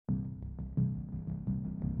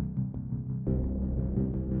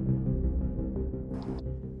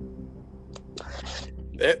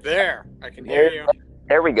There, I can hear There, you.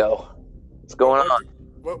 there we go. What's What going what'd on?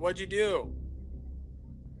 you what'd you do?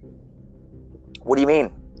 What do you mean?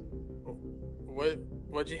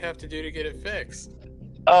 What'd you have to do to get it fixed?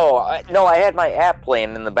 Oh, no, I had my app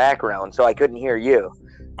playing in the background, so I couldn't hear you.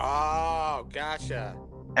 Oh, gotcha.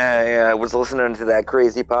 I was listening to that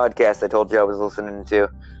crazy podcast I told you I was listening to.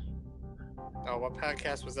 Oh, what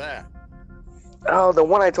podcast was that? Oh, the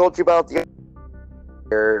one I told you about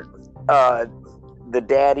uh, the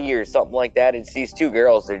daddy or something like that. It's these two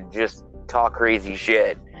girls that just talk crazy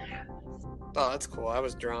shit. Oh, that's cool. I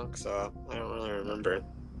was drunk, so I don't really remember.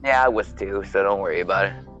 Yeah, I was too, so don't worry about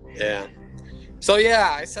it. Yeah. So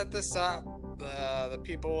yeah, I set this up. The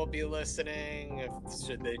people will be listening if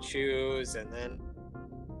should they choose, and then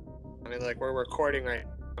I mean, like we're recording right,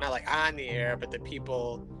 not like on the air, but the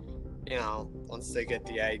people, once they get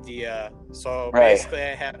the idea. So Right. basically,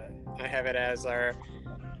 I have it as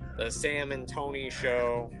the Sam and Tony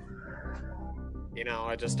show.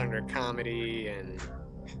 Just under comedy and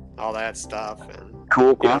all that stuff, and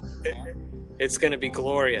Cool. it's gonna be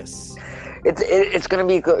glorious. It's gonna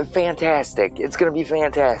be fantastic. It's gonna be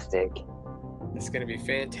fantastic. It's gonna be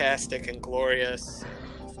fantastic and glorious.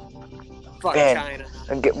 Fuck Man,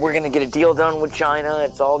 China. we're gonna get a deal done with China.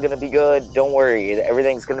 It's all gonna be good. Don't worry.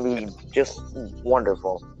 Everything's gonna be just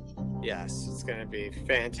wonderful. Yes, it's gonna be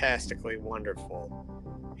fantastically wonderful.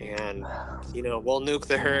 And we'll nuke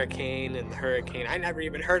the hurricane, and the hurricane. I never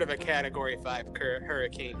even heard of a Category 5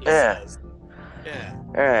 hurricane. He says. Yeah.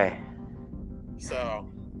 All right. So.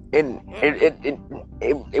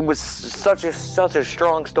 It was such a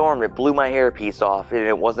strong storm. It blew my hairpiece off, and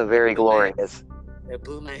it wasn't very glorious. It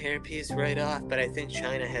blew my hairpiece right off, but I think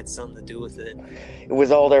China had something to do with it. It was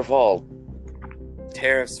all their fault.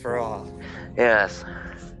 Tariffs for all. Yes.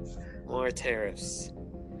 More tariffs.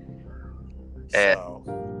 So,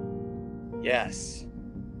 yes,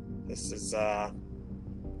 this is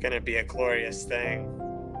gonna be a glorious thing.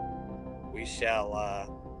 We shall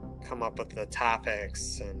come up with the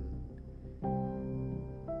topics and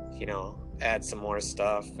add some more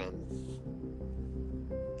stuff, and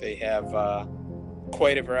they have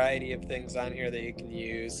quite a variety of things on here that you can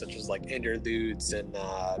use, such as like interludes and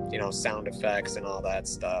sound effects and all that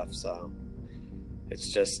stuff. So it's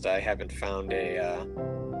just I haven't found a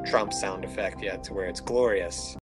Trump sound effect yet to where it's glorious.